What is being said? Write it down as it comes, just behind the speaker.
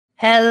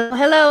Hello,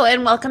 hello,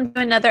 and welcome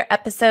to another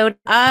episode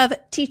of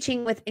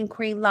Teaching with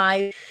Inquiry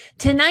Live.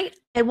 Tonight,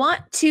 I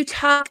want to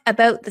talk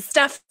about the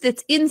stuff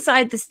that's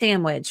inside the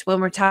sandwich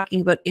when we're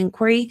talking about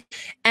inquiry.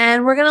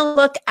 And we're going to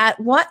look at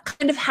what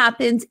kind of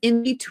happens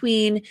in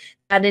between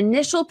that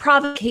initial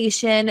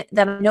provocation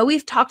that I know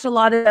we've talked a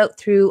lot about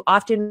through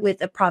often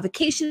with a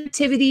provocation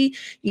activity,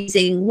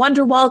 using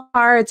Wonderwall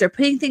cards or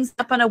putting things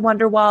up on a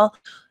Wonderwall.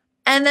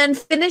 And then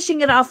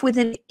finishing it off with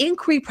an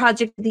inquiry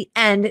project at the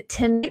end.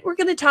 Tonight, we're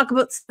going to talk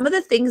about some of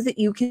the things that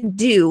you can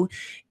do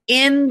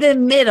in the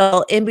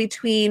middle, in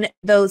between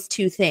those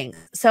two things.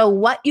 So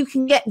what you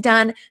can get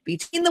done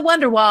between the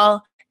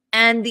Wonderwall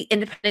and the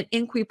independent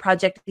inquiry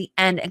project at the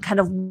end, and kind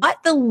of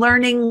what the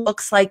learning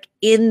looks like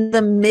in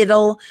the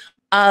middle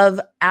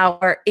of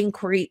our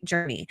inquiry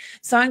journey.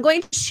 So I'm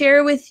going to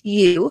share with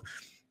you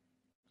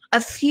a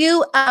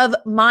few of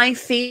my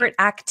favorite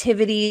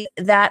activities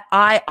that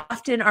I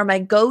often are my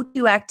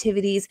go-to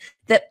activities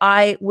that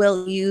I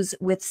will use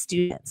with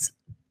students.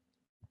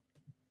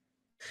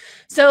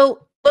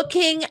 So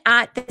looking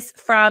at this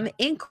from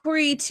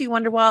inquiry to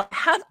Wonderwall, I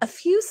have a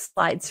few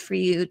slides for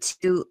you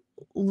to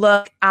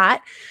look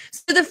at.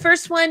 So the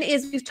first one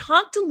is we've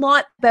talked a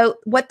lot about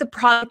what the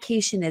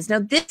provocation is. Now,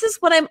 this is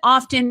what I'm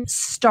often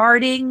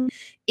starting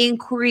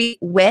inquiry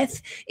with.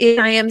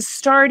 I am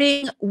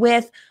starting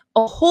with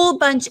a whole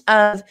bunch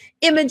of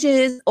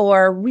images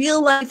or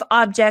real life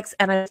objects,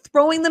 and I'm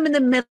throwing them in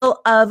the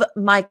middle of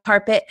my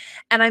carpet,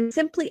 and I'm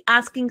simply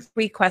asking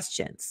three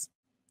questions.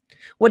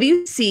 What do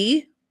you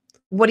see?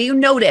 What do you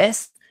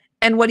notice?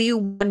 And what do you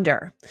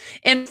wonder?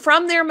 And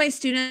from there, my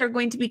students are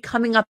going to be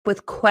coming up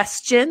with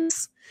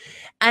questions.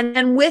 And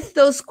then with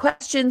those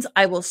questions,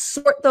 I will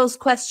sort those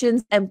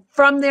questions. And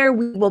from there,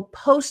 we will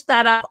post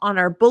that up on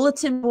our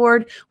bulletin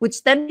board,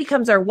 which then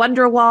becomes our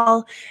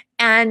Wonderwall.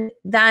 And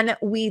then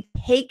we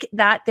take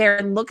that there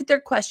and look at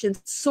their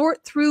questions,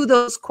 sort through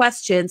those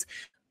questions,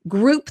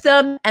 group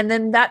them, and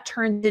then that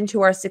turns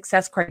into our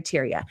success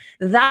criteria.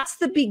 That's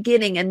the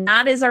beginning, and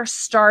that is our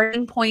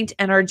starting point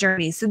and our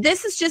journey. So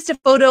this is just a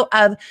photo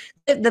of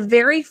the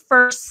very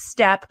first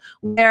step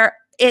where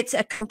it's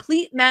a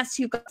complete mess.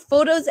 You've got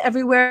photos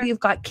everywhere. You've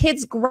got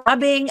kids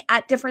grabbing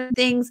at different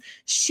things,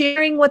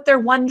 sharing what they're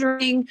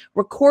wondering,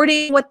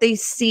 recording what they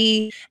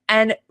see,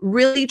 and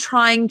really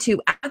trying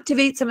to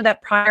activate some of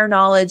that prior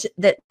knowledge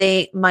that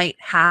they might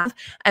have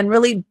and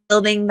really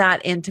building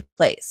that into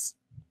place.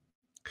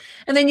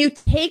 And then you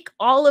take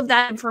all of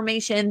that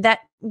information that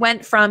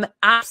went from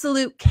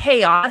absolute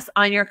chaos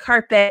on your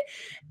carpet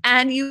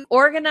and you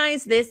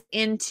organize this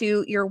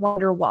into your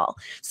Wonderwall.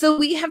 So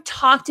we have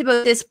talked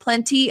about this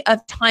plenty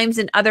of times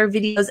in other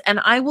videos, and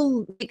I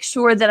will make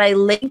sure that I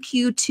link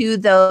you to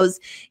those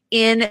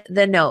in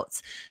the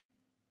notes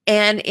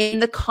and in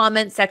the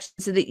comment section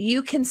so that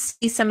you can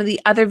see some of the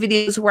other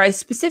videos where I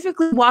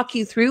specifically walk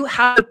you through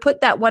how to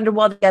put that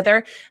Wonderwall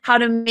together, how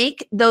to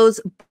make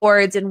those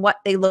boards and what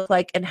they look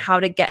like, and how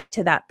to get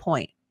to that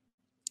point.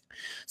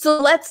 So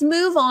let's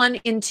move on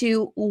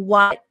into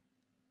what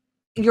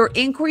your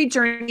inquiry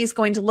journey is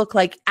going to look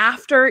like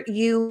after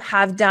you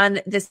have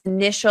done this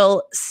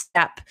initial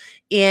step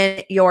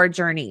in your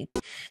journey.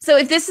 So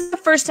if this is the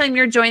first time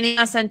you're joining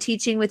us on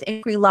Teaching with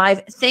Inquiry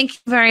Live, thank you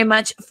very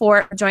much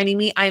for joining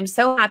me. I am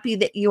so happy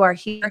that you are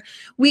here.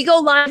 We go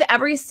live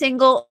every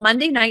single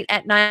Monday night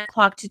at 9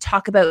 o'clock to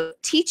talk about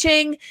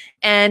teaching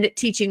and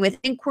teaching with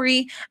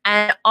inquiry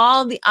and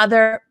all the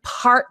other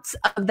parts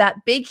of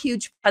that big,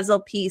 huge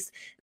puzzle piece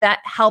that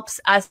helps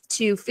us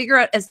to figure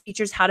out as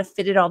teachers how to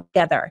fit it all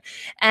together.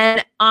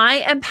 And I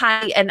am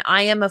Patty, and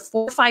I am a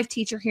 4-5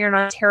 teacher here in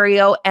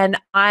Ontario, and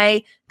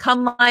I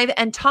come live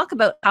and talk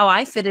about how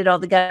I fit it all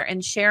together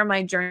and share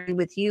my journey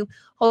with you,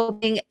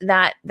 hoping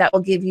that that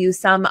will give you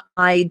some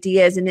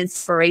ideas and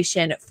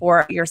inspiration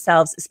for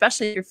yourselves,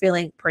 especially if you're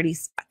feeling pretty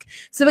stuck.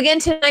 So again,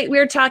 tonight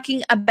we're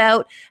talking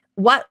about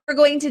what we're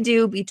going to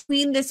do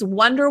between this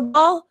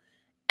Wonderwall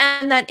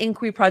and that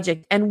inquiry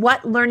project and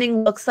what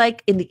learning looks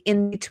like in the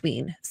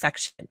in-between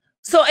section.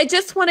 So I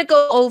just want to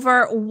go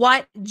over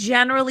what,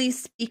 generally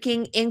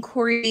speaking,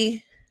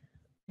 inquiry,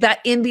 that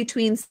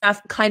in-between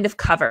stuff kind of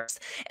covers.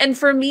 And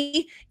for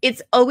me,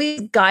 it's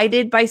always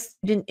guided by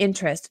student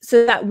interest.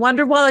 So that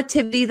Wonderwall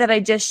activity that I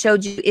just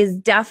showed you is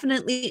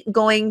definitely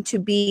going to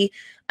be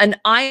an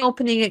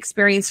eye-opening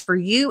experience for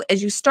you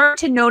as you start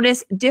to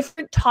notice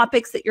different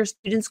topics that your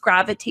students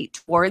gravitate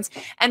towards.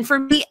 And for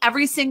me,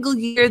 every single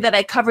year that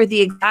I cover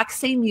the exact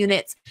same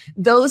units,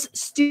 those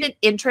student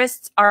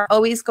interests are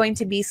always going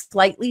to be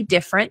slightly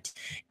different,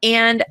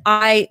 and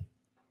I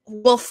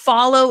will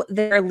follow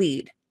their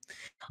lead.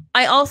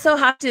 I also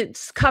have to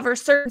cover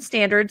certain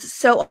standards.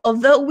 So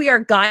although we are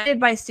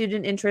guided by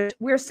student interest,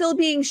 we're still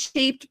being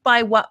shaped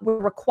by what we're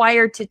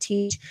required to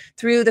teach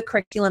through the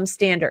curriculum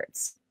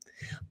standards.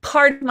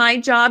 Part of my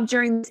job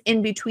during this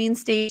in-between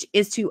stage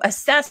is to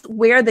assess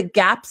where the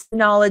gaps in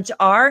knowledge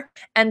are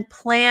and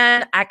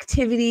plan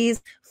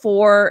activities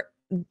for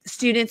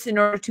students in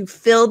order to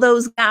fill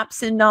those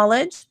gaps in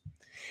knowledge.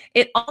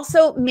 I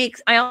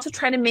also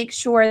try to make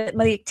sure that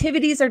my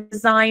activities are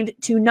designed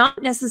to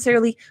not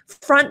necessarily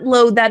front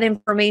load that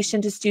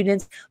information to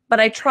students, but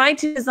I try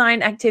to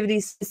design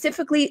activities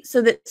specifically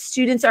so that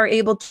students are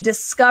able to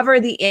discover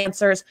the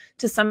answers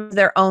to some of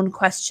their own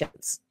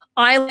questions.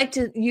 I like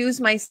to use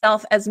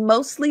myself as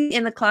mostly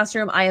in the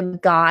classroom, I am a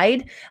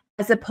guide,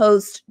 as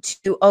opposed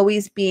to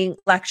always being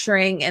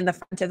lecturing in the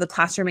front of the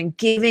classroom and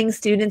giving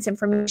students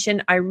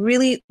information. I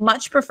really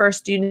much prefer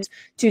students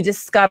to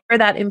discover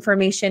that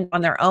information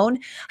on their own.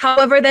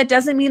 However, that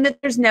doesn't mean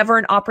that there's never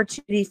an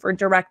opportunity for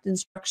direct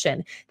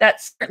instruction. That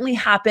certainly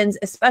happens,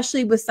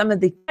 especially with some of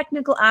the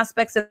technical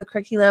aspects of the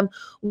curriculum,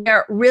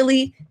 where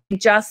really you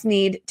just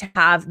need to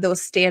have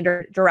those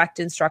standard direct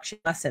instruction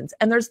lessons.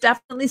 And there's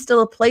definitely still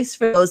a place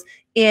for those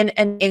in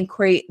an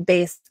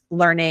inquiry-based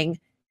learning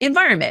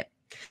environment.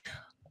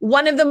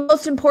 One of the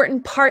most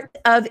important parts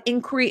of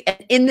inquiry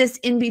in this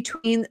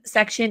in-between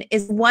section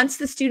is once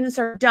the students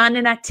are done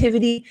an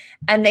activity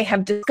and they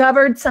have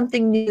discovered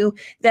something new,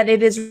 that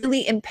it is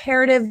really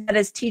imperative that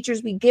as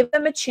teachers, we give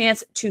them a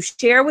chance to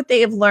share what they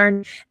have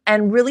learned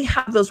and really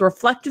have those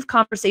reflective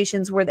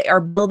conversations where they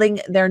are building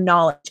their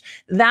knowledge.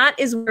 That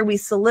is where we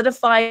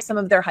solidify some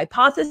of their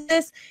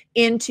hypothesis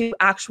into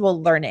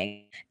actual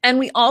learning. And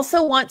we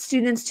also want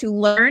students to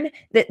learn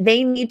that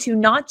they need to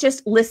not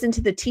just listen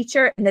to the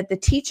teacher, and that the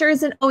teacher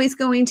isn't always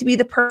going to be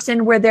the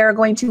person where they're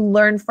going to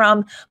learn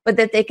from, but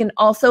that they can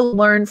also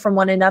learn from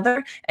one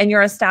another, and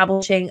you're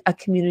establishing a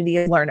community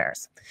of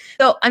learners.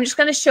 So I'm just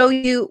going to show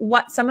you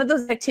what some of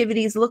those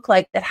activities look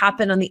like that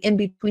happen on the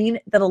in-between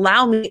that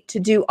allow me to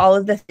do all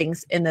of the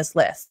things in this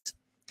list.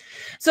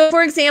 So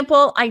for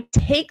example, I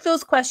take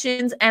those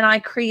questions and I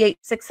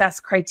create success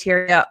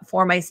criteria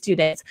for my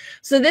students.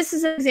 So this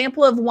is an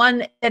example of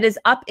one that is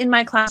up in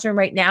my classroom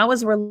right now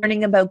as we're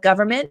learning about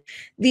government.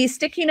 The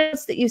sticky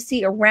notes that you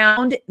see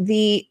around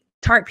the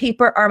chart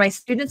paper are my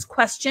students'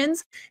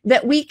 questions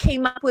that we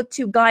came up with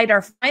to guide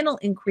our final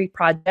inquiry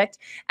project.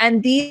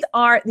 And these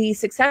are the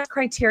success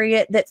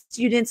criteria that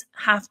students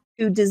have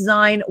to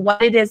design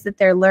what it is that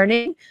they're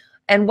learning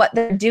and what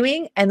they're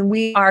doing, and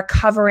we are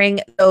covering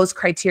those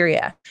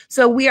criteria.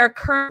 So we are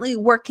currently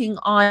working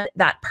on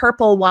that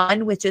purple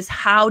one, which is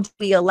how do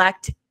we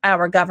elect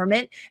our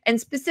government,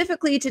 and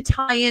specifically to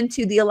tie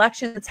into the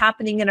election that's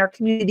happening in our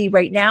community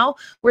right now,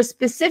 we're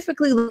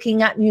specifically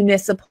looking at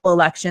municipal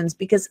elections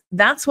because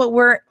that's what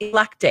we're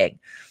electing.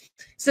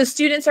 So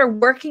students are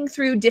working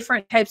through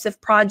different types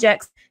of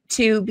projects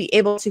to be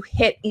able to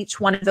hit each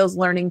one of those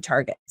learning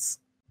targets.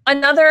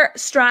 Another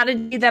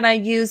strategy that I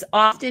use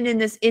often in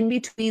this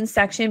in-between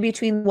section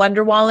between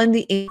Wonderwall and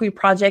the inquiry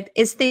project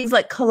is things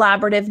like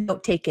collaborative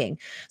note-taking.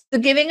 So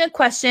giving a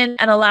question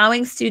and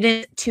allowing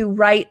students to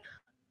write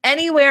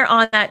anywhere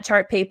on that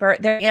chart paper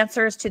their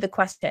answers to the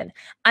question,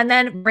 and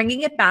then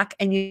bringing it back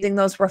and using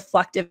those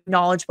reflective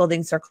knowledge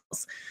building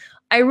circles.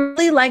 I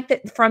really like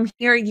that from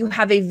here you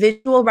have a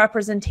visual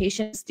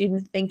representation of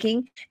student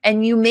thinking,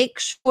 and you make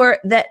sure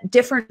that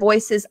different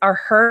voices are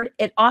heard.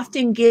 It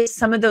often gives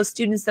some of those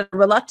students that are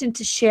reluctant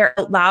to share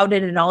out loud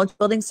in a knowledge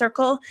building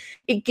circle,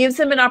 it gives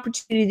them an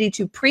opportunity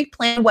to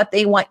pre-plan what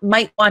they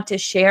might want to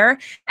share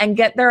and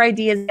get their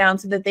ideas down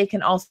so that they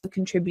can also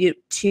contribute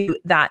to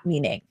that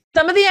meaning.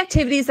 Some of the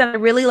activities that I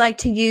really like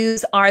to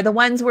use are the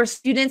ones where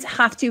students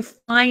have to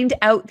find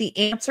out the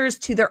answers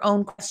to their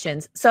own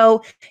questions.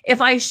 So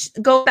if I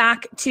go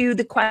back to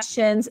the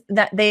questions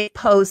that they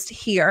post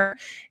here,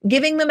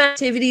 giving them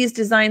activities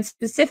designed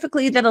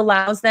specifically that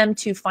allows them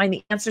to find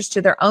the answers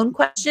to their own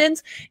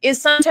questions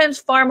is sometimes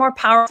far more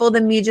powerful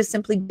than me just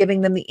simply giving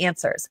them the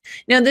answers.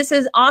 Now, this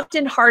is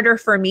often harder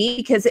for me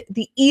because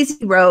the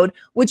easy road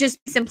would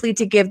just be simply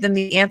to give them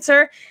the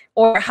answer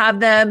or have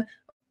them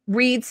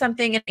read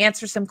something and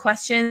answer some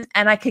questions,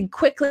 and I could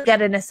quickly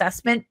get an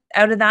assessment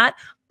out of that.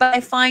 But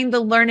I find the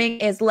learning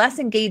is less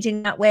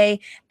engaging that way,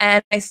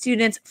 and my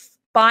students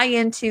buy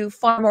into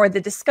far more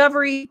the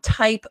discovery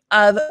type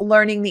of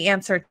learning the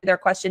answer to their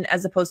question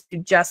as opposed to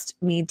just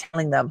me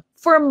telling them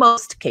for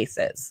most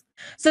cases.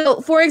 So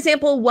for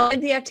example, one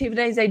of the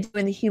activities I do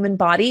in the human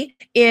body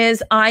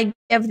is I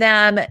give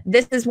them,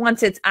 this is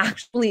once it's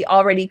actually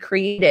already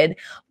created,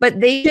 but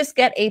they just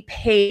get a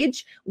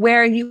page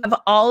where you have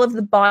all of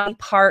the body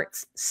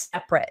parts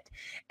separate.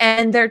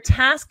 And their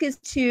task is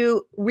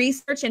to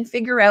research and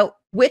figure out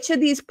which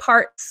of these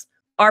parts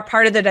are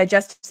part of the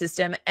digestive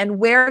system and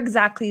where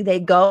exactly they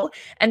go,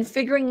 and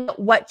figuring out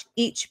what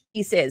each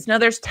piece is. Now,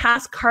 there's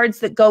task cards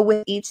that go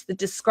with each that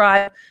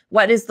describe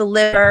what is the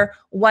liver,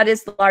 what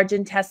is the large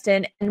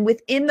intestine, and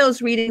within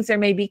those readings, there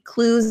may be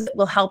clues that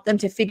will help them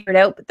to figure it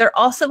out, but they're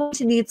also going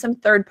to need some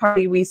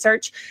third-party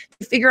research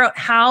to figure out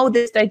how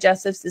this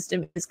digestive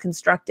system is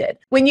constructed.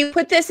 When you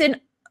put this in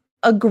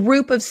a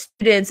group of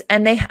students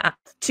and they have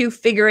to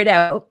figure it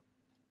out,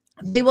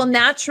 they will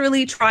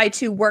naturally try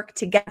to work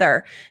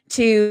together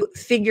to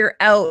figure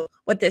out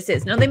what this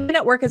is. Now, they may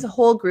not work as a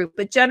whole group,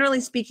 but generally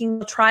speaking,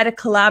 they'll try to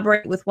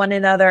collaborate with one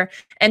another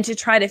and to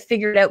try to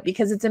figure it out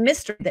because it's a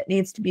mystery that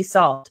needs to be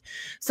solved.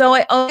 So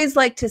I always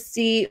like to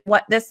see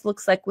what this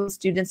looks like when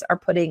students are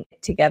putting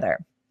it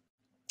together.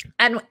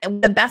 And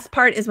the best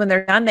part is when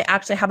they're done, they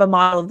actually have a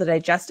model of the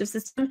digestive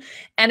system.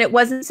 And it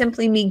wasn't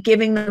simply me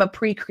giving them a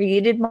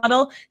pre-created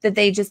model that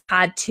they just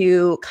had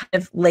to kind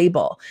of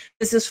label.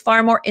 This is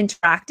far more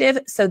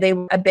interactive, so they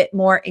were a bit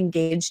more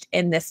engaged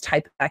in this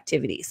type of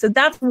activity. So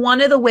that's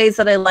one of the ways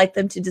that I like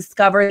them to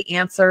discover the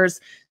answers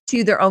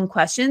to their own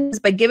questions,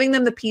 by giving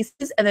them the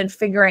pieces and then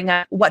figuring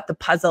out what the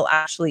puzzle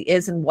actually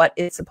is and what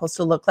it's supposed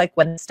to look like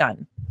when it's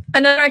done.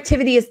 Another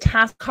activity is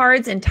task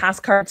cards and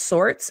task card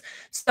sorts.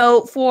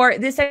 So for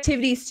this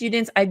activity,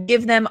 students, I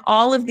give them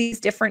all of these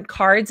different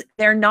cards.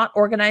 They're not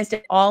organized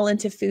at all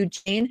into food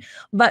chain,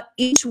 but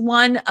each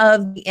one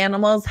of the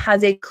animals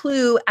has a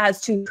clue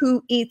as to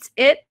who eats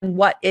it and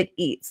what it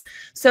eats.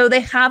 So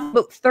they have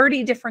about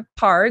 30 different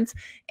cards,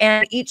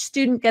 and each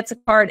student gets a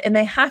card, and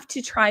they have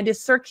to try to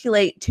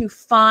circulate to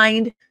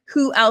find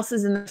who else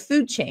is in the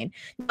food chain.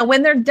 Now,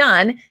 when they're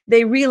done,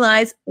 they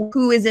realize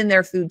who is in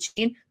their food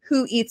chain,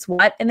 who eats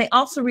what, and they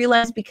also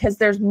realize, because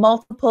there's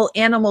multiple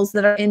animals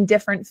that are in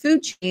different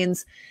food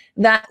chains,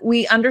 that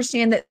we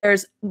understand that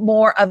there's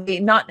more of a,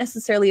 not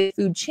necessarily a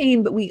food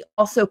chain, but we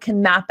also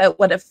can map out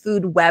what a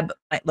food web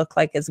might look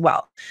like as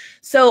well.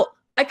 So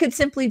I could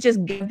simply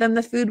just give them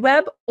the food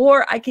web,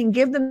 or I can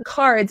give them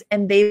cards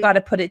and they've got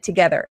to put it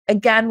together.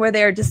 Again, where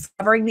they're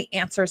discovering the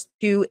answers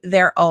to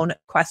their own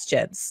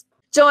questions.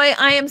 Joy,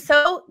 I am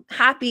so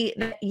happy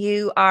that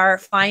you are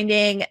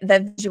finding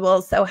the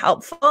visuals so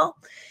helpful.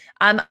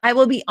 I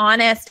will be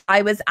honest,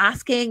 I was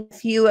asking a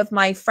few of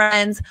my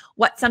friends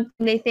what's something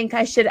they think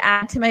I should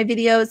add to my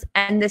videos,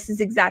 and this is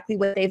exactly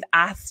what they've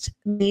asked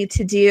me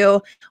to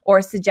do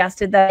or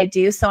suggested that I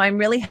do. So I'm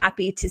really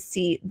happy to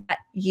see that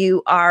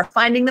you are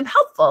finding them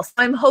helpful. So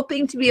I'm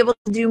hoping to be able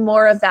to do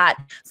more of that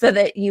so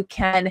that you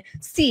can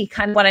see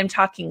kind of what I'm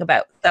talking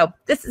about. So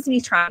this is me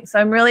trying. So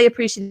I'm really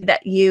appreciative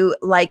that you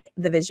like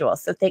the visuals.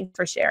 So thanks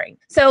for sharing.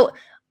 So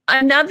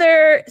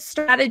another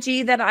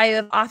strategy that I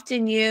have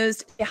often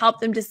used to help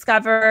them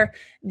discover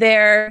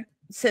that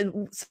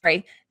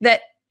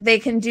they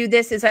can do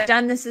this is, I've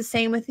done this the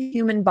same with the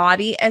human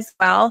body as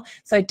well.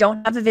 So I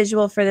don't have a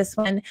visual for this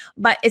one,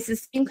 but it's the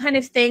same kind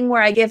of thing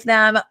where I give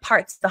them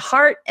parts of the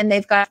heart and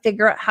they've got to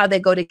figure out how they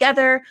go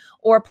together,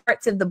 or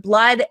parts of the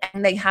blood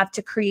and they have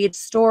to create a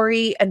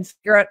story and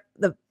figure out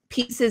the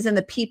pieces and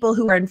the people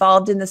who are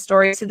involved in the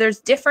story. So there's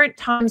different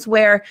times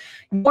where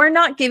you're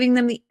not giving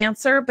them the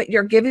answer, but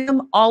you're giving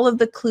them all of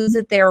the clues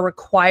that they're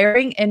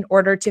requiring in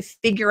order to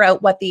figure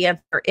out what the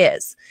answer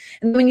is.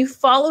 And when you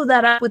follow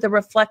that up with a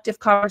reflective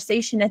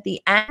conversation at the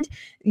end,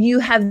 you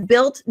have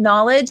built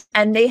knowledge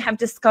and they have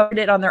discovered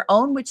it on their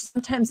own, which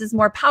sometimes is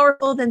more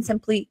powerful than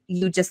simply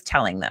you just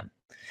telling them.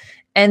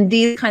 And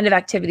these kind of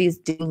activities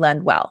do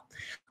lend well.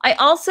 I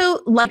also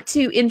like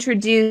to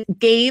introduce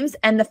games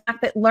and the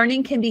fact that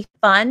learning can be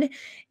fun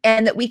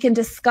and that we can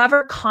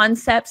discover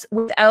concepts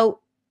without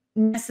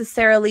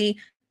necessarily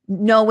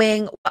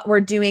knowing what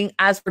we're doing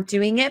as we're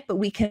doing it, but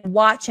we can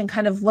watch and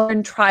kind of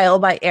learn trial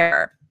by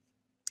error.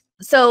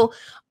 So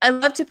I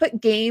love to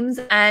put games,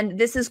 and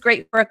this is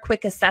great for a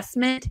quick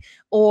assessment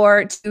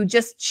or to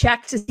just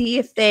check to see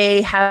if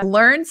they have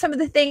learned some of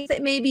the things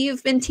that maybe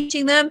you've been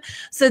teaching them.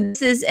 So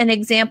this is an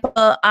example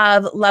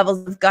of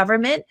levels of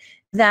government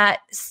that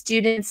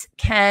students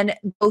can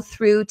go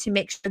through to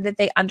make sure that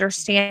they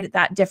understand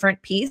that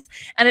different piece.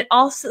 And it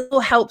also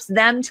helps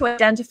them to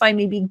identify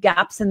maybe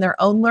gaps in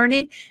their own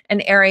learning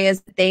and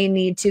areas that they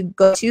need to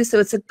go to. So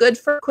it's a good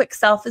for a quick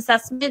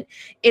self-assessment.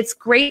 It's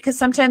great because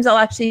sometimes I'll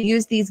actually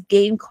use these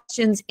game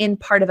questions in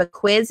part of a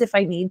quiz if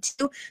I need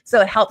to. So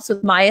it helps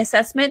with my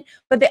assessment,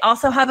 but they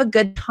also have a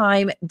good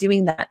time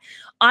doing that.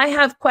 I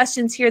have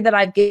questions here that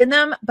I've given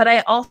them, but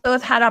I also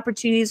have had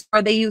opportunities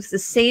where they use the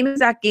same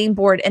exact game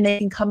board and they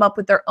can come up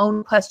with their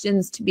own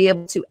questions to be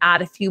able to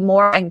add a few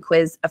more and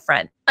quiz a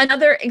friend.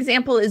 Another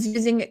example is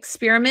using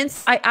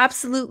experiments. I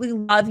absolutely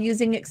love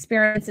using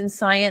experiments in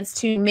science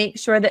to make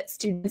sure that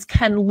students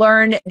can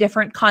learn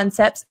different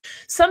concepts.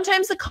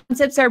 Sometimes the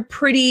concepts are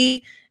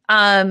pretty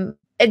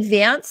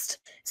advanced,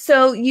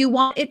 so you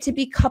want it to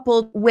be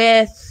coupled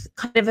with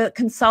kind of a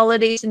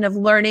consolidation of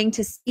learning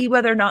to see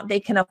whether or not they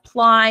can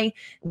apply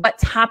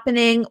what's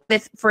happening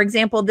with, for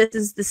example, this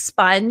is the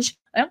sponge.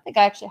 I don't think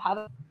I actually have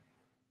it.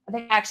 I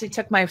think I actually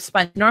took my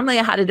sponge. Normally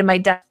I had it in my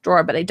desk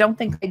drawer, but I don't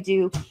think I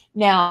do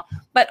now.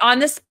 But on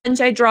the sponge,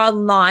 I draw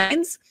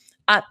lines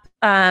up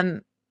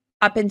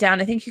and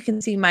down. I think you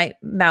can see my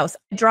mouse.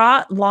 I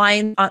draw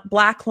line,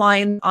 black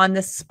line on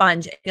the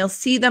sponge. You'll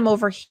see them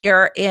over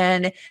here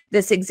in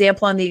this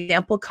example on the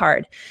example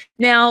card.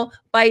 Now,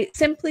 by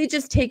simply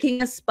just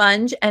taking a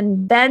sponge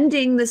and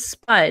bending the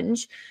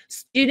sponge,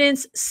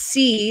 students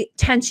see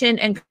tension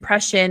and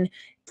compression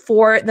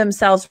for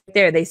themselves right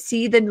there. They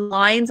see the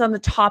lines on the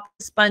top of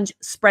the sponge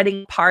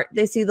spreading apart.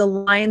 They see the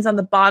lines on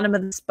the bottom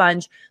of the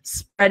sponge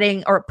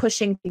spreading or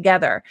pushing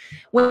together.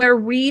 When we're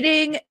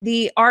reading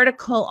the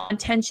article on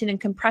tension and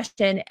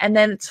compression, and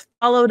then it's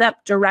followed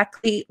up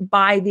directly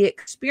by the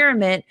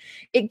experiment,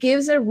 it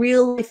gives a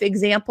real life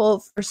example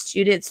for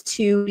students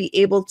to be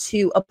able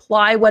to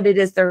apply what it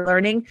is they're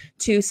learning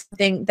to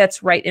something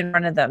that's right in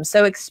front of them.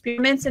 So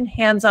experiments and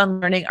hands-on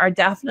learning are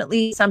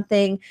definitely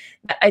something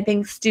that I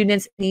think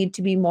students need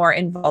to be more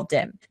involved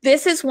in.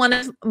 This is one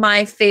of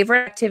my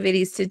favorite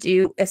activities to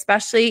do,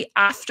 especially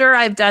after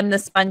I've done the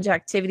sponge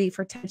activity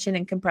for tension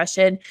and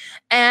compression.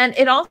 And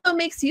it also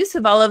makes use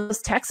of all of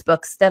those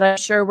textbooks that I'm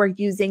sure we're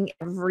using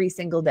every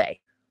single day.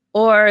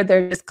 Or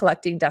they're just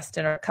collecting dust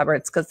in our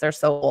cupboards because they're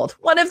so old.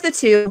 One of the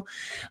two.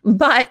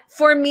 But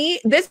for me,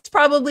 this is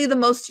probably the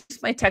most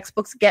use my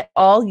textbooks get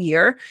all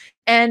year.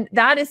 And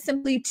that is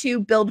simply to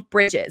build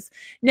bridges.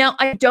 Now,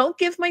 I don't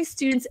give my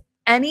students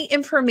any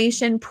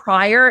information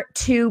prior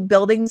to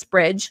building this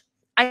bridge.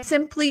 I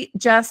simply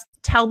just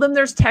tell them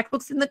there's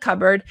textbooks in the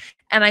cupboard,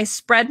 and I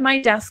spread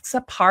my desks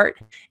apart,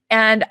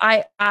 and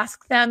I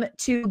ask them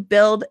to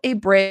build a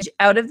bridge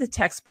out of the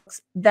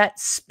textbooks that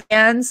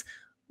spans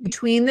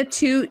between the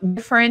two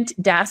different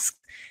desks.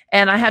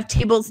 And I have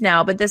tables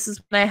now, but this is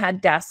when I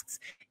had desks.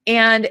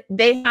 And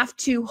they have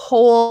to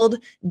hold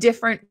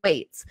different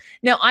weights.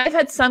 Now, I've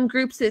had some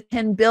groups that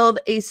can build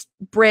a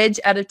bridge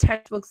out of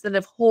textbooks that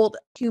have hold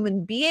a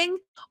human being,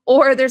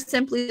 or they're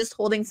simply just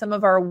holding some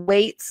of our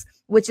weights,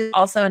 which is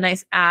also a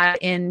nice add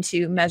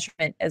into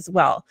measurement as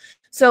well.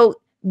 So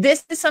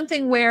this is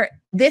something where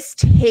this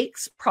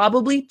takes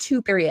probably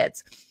 2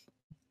 periods.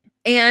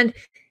 And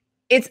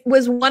it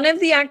was one of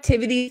the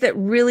activities that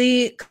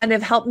really kind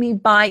of helped me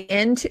buy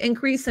into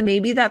Increase, and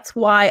maybe that's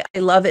why I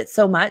love it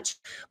so much.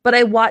 But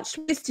I watched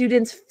my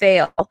students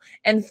fail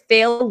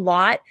a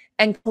lot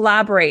and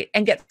collaborate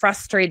and get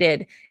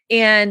frustrated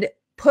and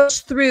push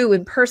through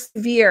and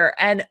persevere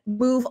and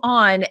move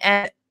on.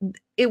 And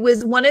it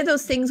was one of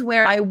those things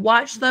where I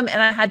watched them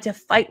and I had to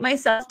fight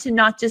myself to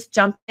not just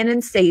jump in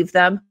and save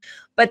them,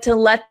 but to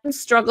let them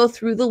struggle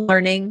through the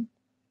learning,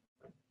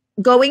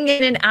 going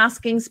in and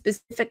asking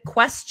specific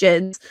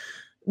questions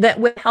that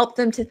would help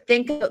them to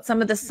think about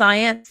some of the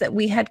science that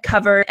we had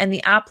covered and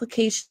the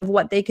application of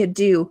what they could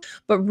do,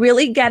 but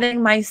really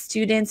getting my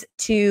students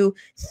to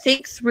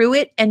think through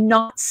it and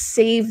not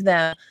save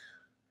them,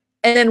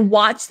 and then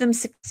watch them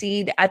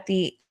succeed at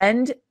the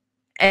end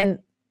and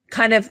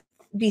kind of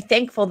be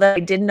thankful that I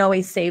didn't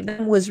always save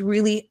them was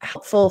really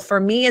helpful for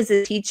me as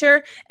a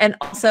teacher and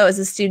also as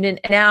a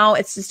student. And now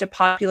it's just a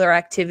popular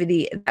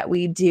activity that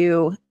we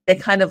do.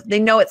 They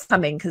know it's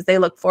coming because they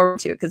look forward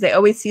to it, because they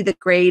always see the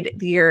grade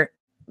the year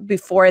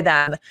before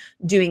them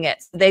doing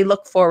it. So they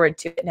look forward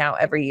to it now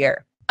every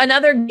year.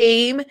 Another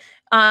game,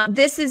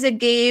 this is a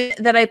game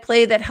that I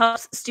play that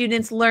helps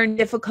students learn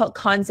difficult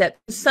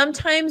concepts.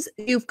 Sometimes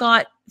you've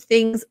got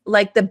things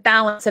like the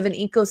balance of an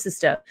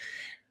ecosystem.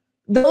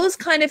 Those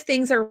kind of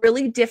things are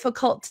really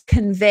difficult to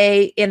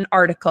convey in an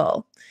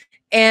article,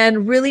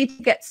 and really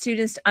to get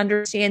students to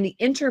understand the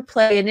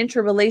interplay and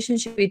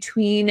interrelationship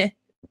between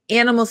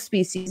animal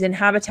species and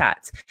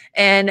habitats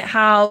and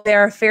how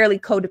they're fairly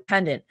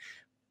codependent.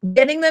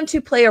 Getting them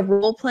to play a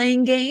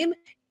role-playing game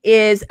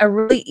is a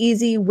really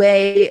easy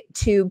way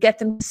to get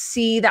them to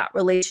see that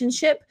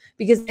relationship,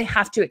 because they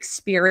have to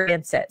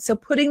experience it. So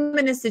putting them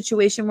in a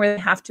situation where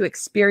they have to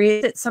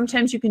experience it,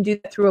 sometimes you can do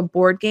that through a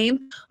board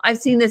game. I've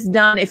seen this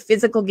done, a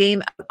physical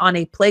game on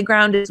a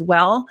playground as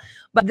well.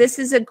 But this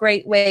is a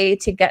great way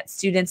to get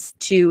students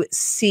to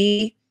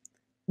see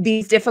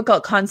these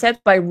difficult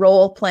concepts by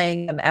role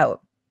playing them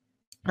out.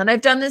 And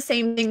I've done the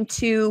same thing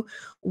too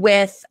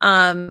with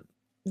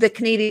the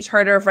Canadian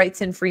Charter of Rights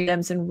and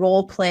Freedoms and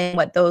role playing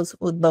what those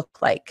would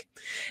look like.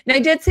 Now, I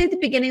did say at the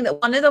beginning that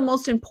one of the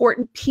most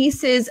important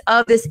pieces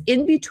of this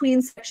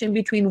in-between section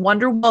between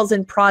Wonderwalls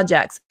and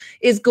projects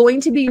is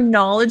going to be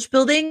knowledge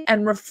building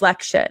and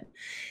reflection.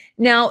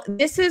 Now,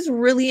 this is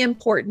really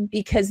important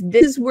because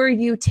this is where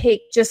you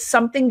take just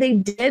something they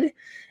did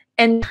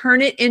and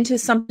turn it into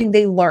something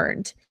they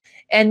learned,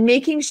 and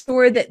making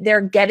sure that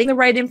they're getting the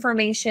right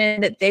information,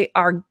 that they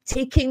are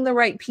taking the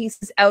right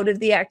pieces out of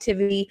the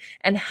activity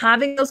and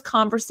having those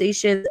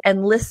conversations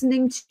and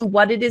listening to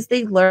what it is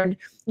they learned.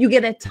 You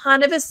get a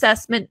ton of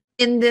assessment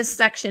in this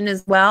section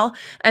as well.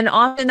 And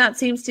often that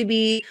seems to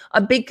be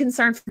a big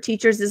concern for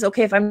teachers is,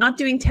 okay, if I'm not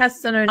doing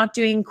tests and I'm not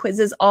doing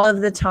quizzes all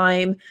of the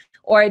time,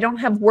 or I don't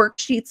have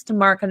worksheets to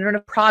mark, and I don't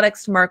have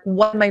products to mark,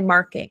 what am I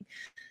marking?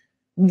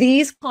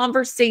 These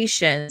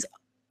conversations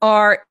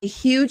are a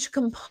huge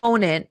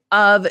component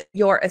of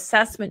your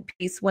assessment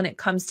piece when it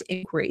comes to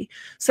inquiry.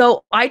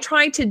 So I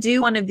try to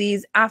do one of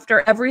these after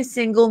every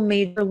single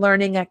major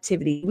learning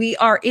activity. We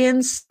are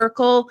in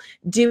circle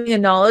doing a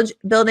knowledge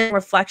building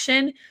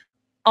reflection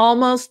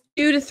almost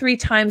 2 to 3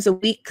 times a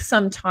week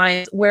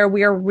sometimes, where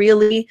we are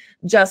really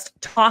just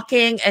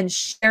talking and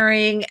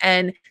sharing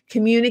and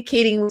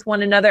communicating with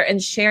one another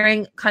and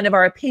sharing kind of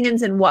our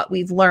opinions and what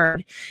we've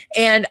learned.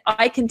 And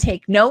I can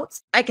take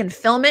notes. I can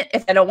film it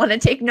if I don't want to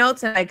take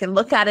notes, and I can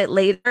look at it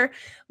later,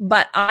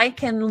 but I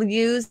can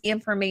use the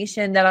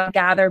information that I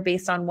gather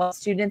based on what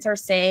students are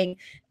saying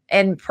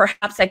and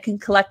perhaps I can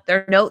collect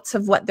their notes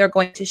of what they're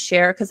going to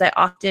share, because I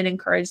often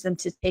encourage them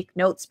to take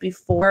notes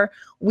before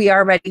we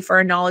are ready for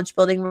a knowledge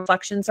building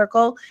reflection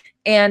circle,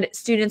 and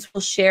students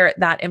will share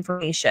that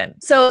information.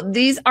 So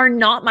these are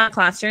not my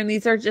classroom.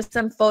 These are just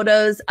some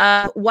photos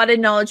of what a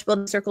knowledge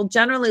building circle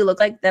generally look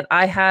like that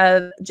I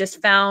have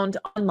just found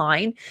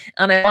online.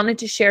 And I wanted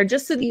to share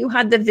just so that you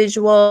had the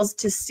visuals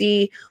to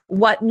see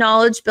what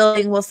knowledge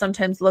building will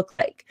sometimes look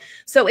like.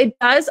 So it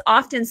does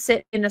often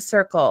sit in a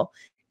circle.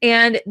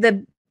 And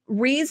the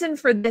reason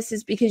for this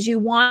is because you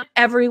want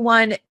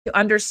everyone to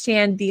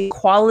understand the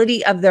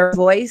quality of their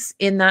voice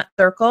in that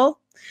circle.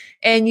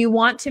 And you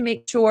want to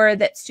make sure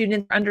that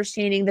students are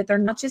understanding that they're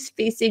not just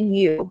facing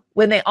you.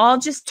 When they all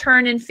just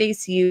turn and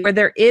face you, where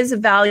there is a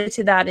value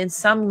to that in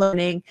some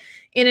learning,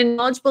 in a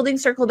knowledge building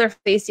circle, they're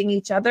facing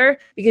each other,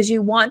 because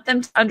you want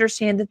them to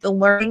understand that the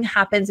learning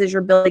happens as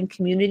you're building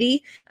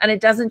community, and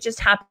it doesn't just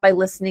happen by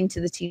listening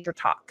to the teacher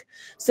talk.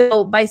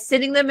 So by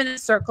sitting them in a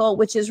circle,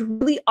 which is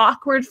really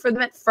awkward for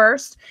them at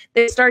first,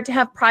 they start to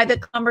have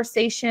private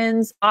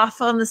conversations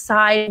off on the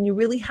side, and you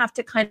really have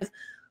to kind of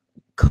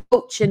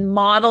coach and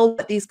model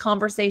what these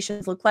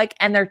conversations look like.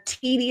 And they're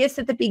tedious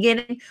at the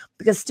beginning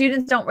because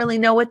students don't really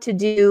know what to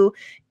do.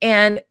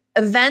 And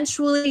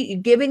eventually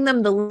giving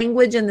them the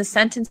language and the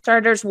sentence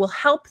starters will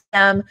help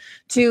them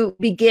to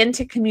begin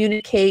to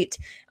communicate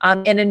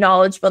in a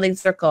knowledge building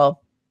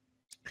circle.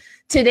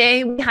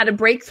 Today, we had a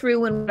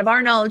breakthrough in one of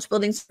our knowledge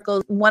building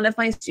circles. One of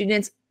my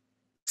students,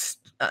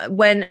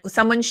 when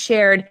someone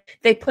shared,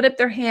 they put up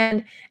their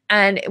hand,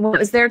 and when it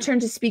was their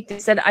turn to speak, they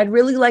said, "I'd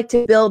really like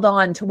to build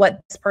on to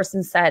what this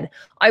person said."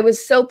 I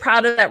was so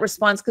proud of that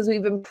response, because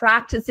we've been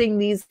practicing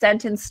these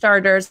sentence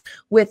starters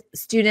with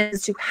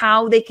students to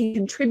how they can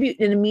contribute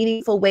in a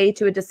meaningful way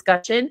to a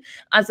discussion,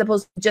 as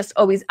opposed to just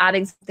always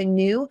adding something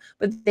new,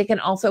 but they can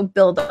also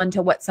build on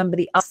to what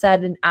somebody else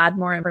said and add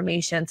more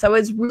information. So I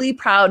was really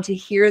proud to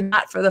hear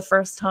that for the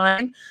first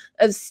time,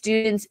 of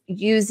students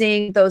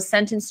using those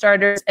sentence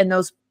starters and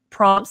those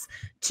prompts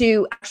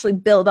to actually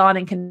build on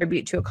and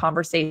contribute to a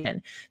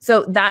conversation.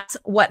 So that's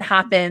what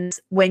happens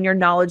when you're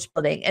knowledge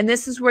building. And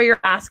this is where you're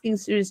asking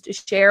students to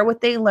share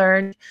what they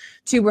learned,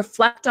 to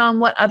reflect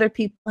on what other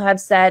people have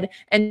said,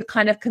 and to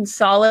kind of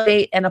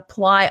consolidate and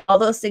apply all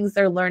those things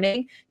they're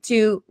learning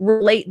to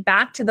relate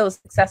back to those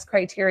success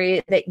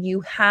criteria that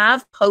you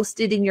have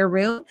posted in your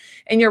room.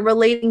 And you're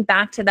relating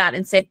back to that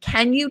and say,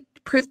 can you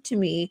prove to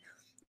me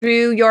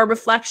through your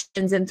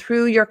reflections and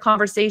through your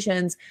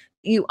conversations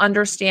you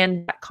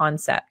understand that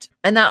concept?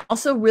 And that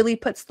also really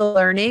puts the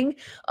learning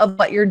of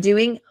what you're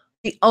doing,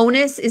 the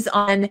onus is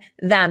on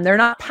them. They're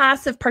not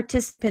passive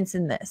participants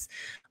in this.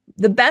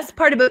 The best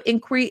part about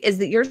inquiry is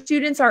that your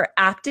students are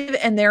active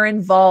and they're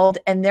involved,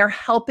 and they're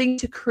helping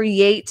to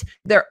create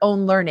their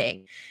own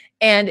learning.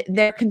 And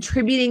they're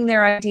contributing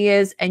their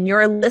ideas, and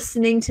you're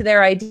listening to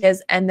their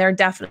ideas, and they're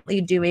definitely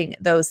doing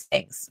those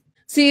things.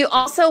 So you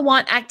also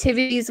want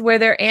activities where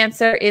their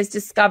answer is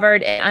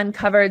discovered and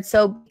uncovered.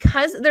 So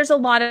because there's a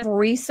lot of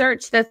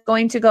research that's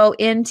going to go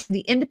into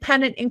the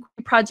independent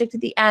inquiry project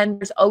at the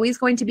end, there's always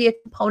going to be a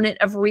component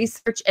of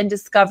research and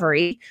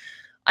discovery.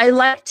 I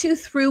like to,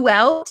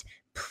 throughout,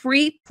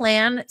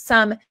 pre-plan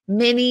some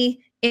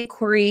mini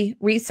inquiry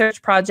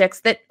research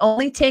projects that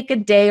only take a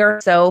day or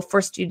so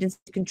for students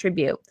to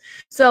contribute.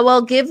 So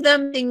I'll give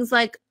them things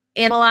like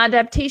animal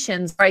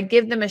adaptations, or I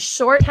give them a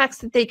short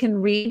text that they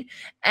can read,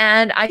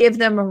 and I give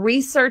them a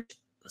research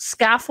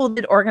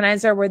scaffolded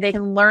organizer where they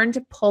can learn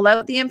to pull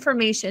out the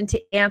information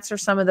to answer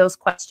some of those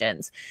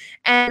questions.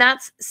 And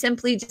that's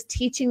simply just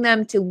teaching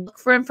them to look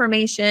for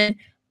information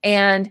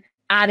and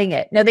adding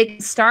it. Now they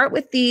can start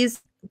with these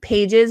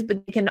pages,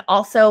 but they can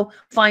also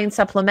find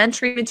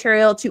supplementary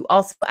material to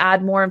also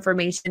add more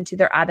information to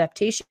their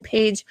adaptation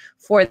page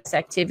for this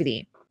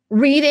activity.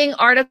 Reading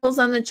articles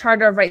on the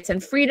Charter of Rights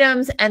and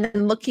Freedoms, and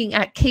then looking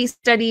at case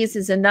studies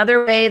is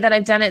another way that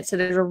I've done it. So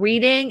there's a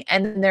reading,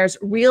 and then there's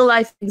real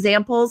life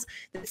examples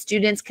that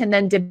students can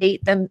then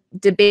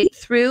debate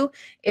through,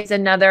 is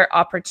another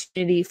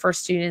opportunity for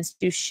students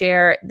to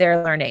share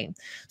their learning.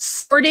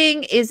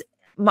 Sorting is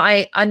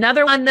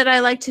another one that I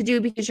like to do,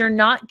 because you're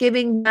not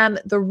giving them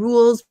the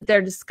rules, but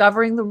they're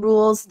discovering the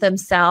rules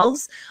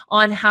themselves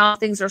on how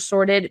things are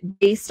sorted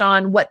based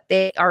on what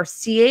they are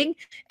seeing,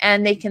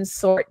 and they can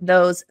sort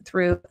those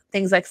through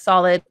things like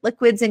solid,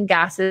 liquids, and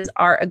gases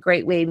are a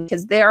great way,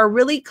 because they are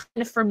really kind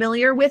of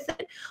familiar with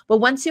it. But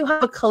once you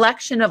have a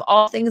collection of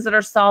all things that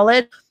are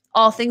solid,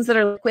 all things that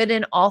are liquid,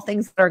 and all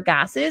things that are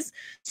gases,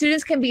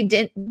 students can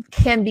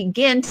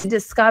begin to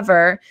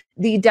discover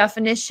the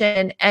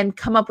definition and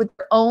come up with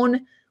their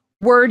own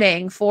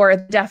wording for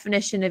the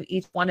definition of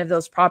each one of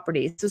those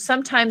properties. So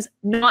sometimes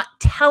not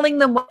telling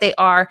them what they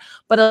are,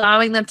 but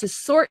allowing them to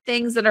sort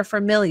things that are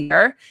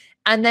familiar,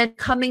 and then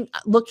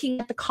looking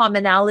at the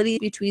commonality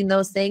between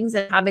those things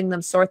and having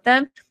them sort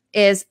them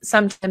is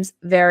sometimes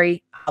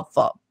very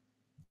helpful.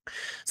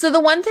 So the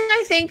one thing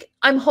I think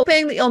I'm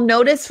hoping that you'll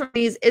notice from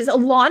these is a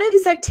lot of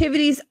these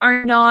activities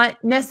are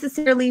not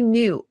necessarily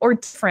new or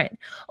different.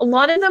 A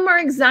lot of them are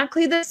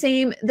exactly the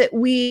same that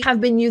we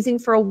have been using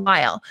for a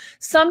while.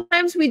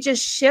 Sometimes we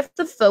just shift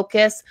the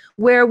focus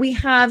where we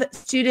have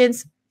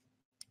students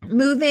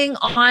moving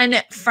on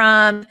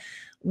from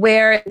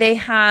where they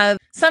have,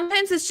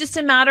 sometimes it's just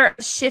a matter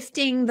of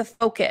shifting the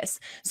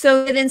focus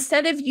so that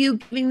instead of you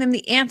giving them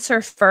the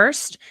answer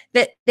first,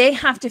 that they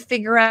have to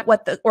figure out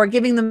or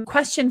giving them the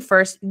question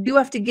first, you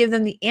have to give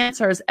them the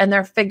answers and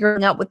they're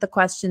figuring out what the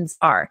questions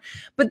are.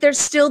 But they're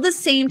still the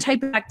same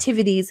type of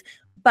activities,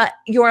 but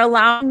you're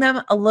allowing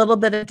them a little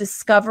bit of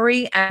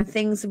discovery and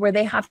things where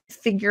they have to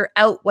figure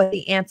out what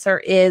the answer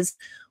is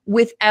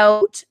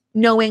without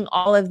knowing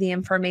all of the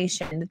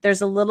information.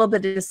 There's a little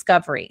bit of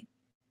discovery.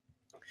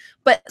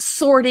 But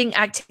sorting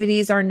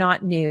activities are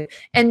not new,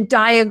 and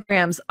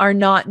diagrams are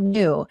not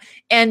new,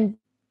 and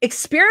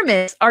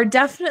experiments are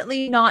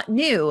definitely not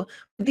new.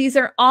 These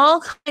are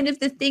all kind of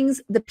the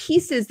things, the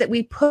pieces that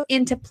we put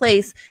into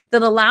place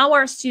that allow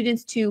our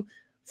students to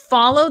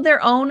follow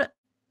their own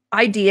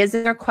ideas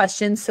and their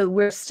questions. So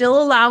we're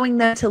still allowing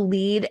them to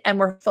lead, and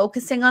we're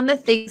focusing on the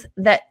things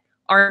that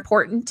are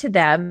important to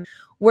them.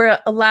 We're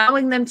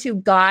allowing them to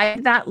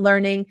guide that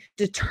learning,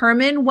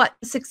 determine what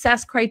the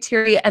success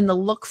criteria and the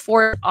look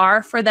for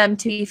are for them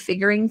to be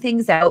figuring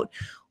things out.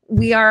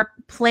 We are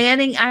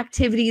planning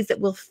activities that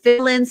will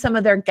fill in some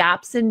of their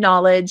gaps in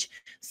knowledge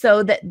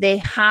so that they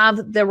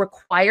have the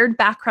required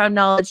background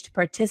knowledge to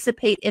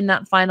participate in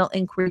that final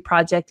inquiry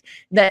project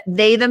that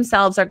they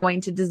themselves are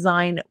going to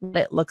design what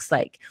it looks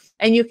like.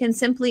 And you can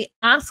simply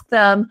ask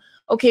them,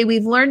 okay,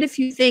 we've learned a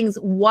few things.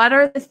 What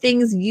are the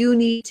things you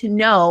need to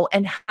know?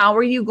 And how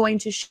are you going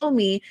to show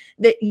me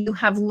that you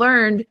have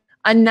learned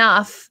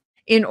enough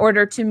in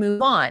order to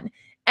move on?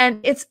 And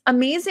it's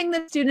amazing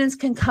that students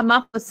can come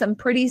up with some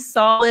pretty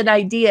solid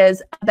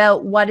ideas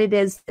about what it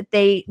is that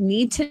they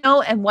need to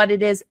know and what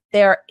it is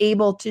they're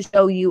able to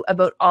show you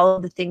about all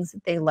of the things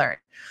that they learn.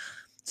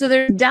 So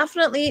there's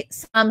definitely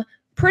some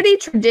pretty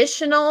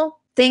traditional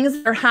things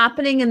that are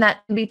happening in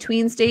that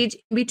in-between stage,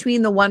 in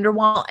between the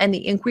Wonderwall and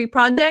the inquiry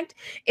project.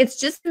 It's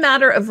just a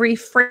matter of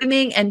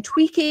reframing and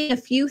tweaking a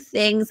few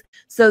things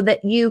so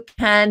that you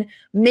can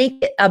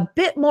make it a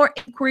bit more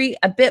inquiry,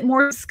 a bit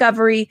more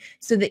discovery,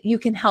 so that you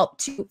can help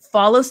to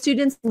follow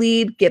students'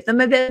 lead, give them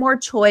a bit more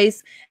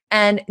choice,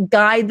 and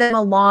guide them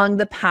along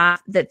the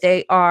path that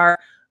they are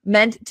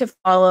meant to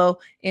follow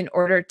in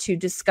order to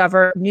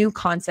discover new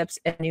concepts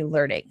and new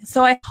learning.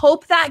 So I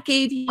hope that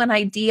gave you an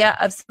idea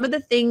of some of the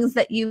things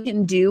that you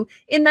can do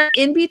in that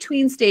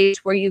in-between stage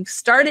where you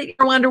start at your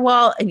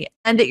Wonderwall and you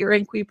end at your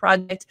inquiry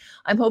project.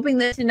 I'm hoping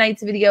that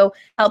tonight's video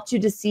helped you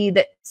to see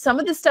that some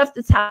of the stuff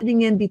that's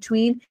happening in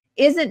between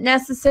isn't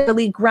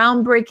necessarily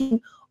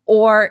groundbreaking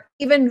or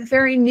even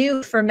very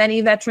new for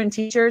many veteran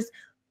teachers,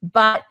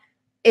 but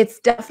it's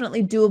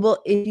definitely doable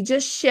if you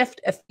just shift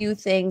a few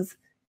things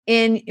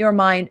in your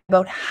mind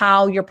about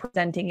how you're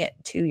presenting it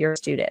to your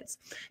students.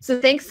 So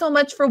thanks so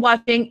much for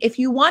watching. If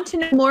you want to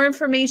know more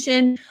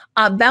information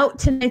about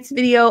tonight's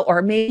video,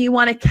 or maybe you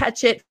want to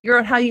catch it, figure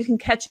out how you can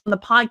catch it on the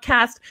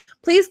podcast,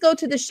 please go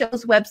to the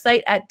show's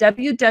website at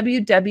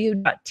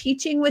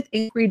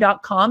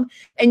www.teachingwithinquiry.com,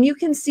 and you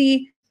can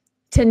see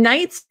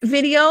tonight's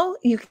video.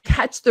 You can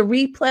catch the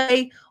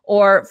replay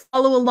or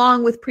follow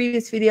along with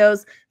previous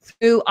videos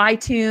through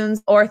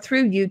iTunes or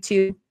through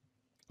YouTube.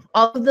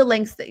 All of the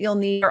links that you'll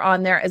need are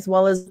on there, as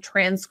well as a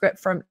transcript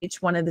from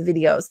each one of the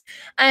videos.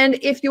 And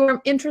if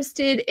you're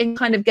interested in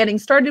kind of getting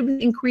started with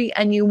inquiry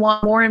and you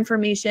want more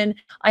information,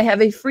 I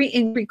have a free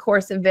inquiry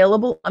course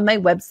available on my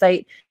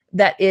website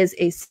that is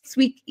a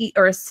 6-week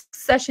or a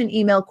 6-session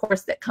email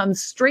course that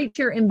comes straight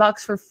to your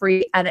inbox for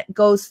free, and it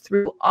goes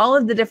through all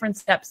of the different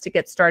steps to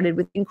get started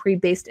with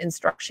inquiry-based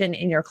instruction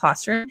in your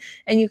classroom.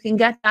 And you can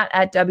get that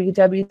at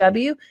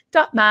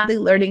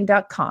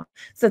www.madlylearning.com.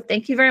 So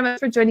thank you very much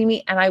for joining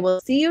me, and I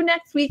will see you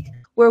next week,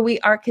 where we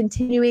are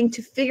continuing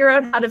to figure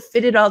out how to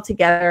fit it all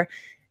together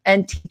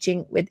and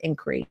teaching with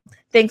inquiry.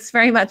 Thanks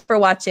very much for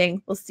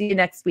watching. We'll see you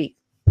next week.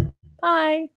 Bye.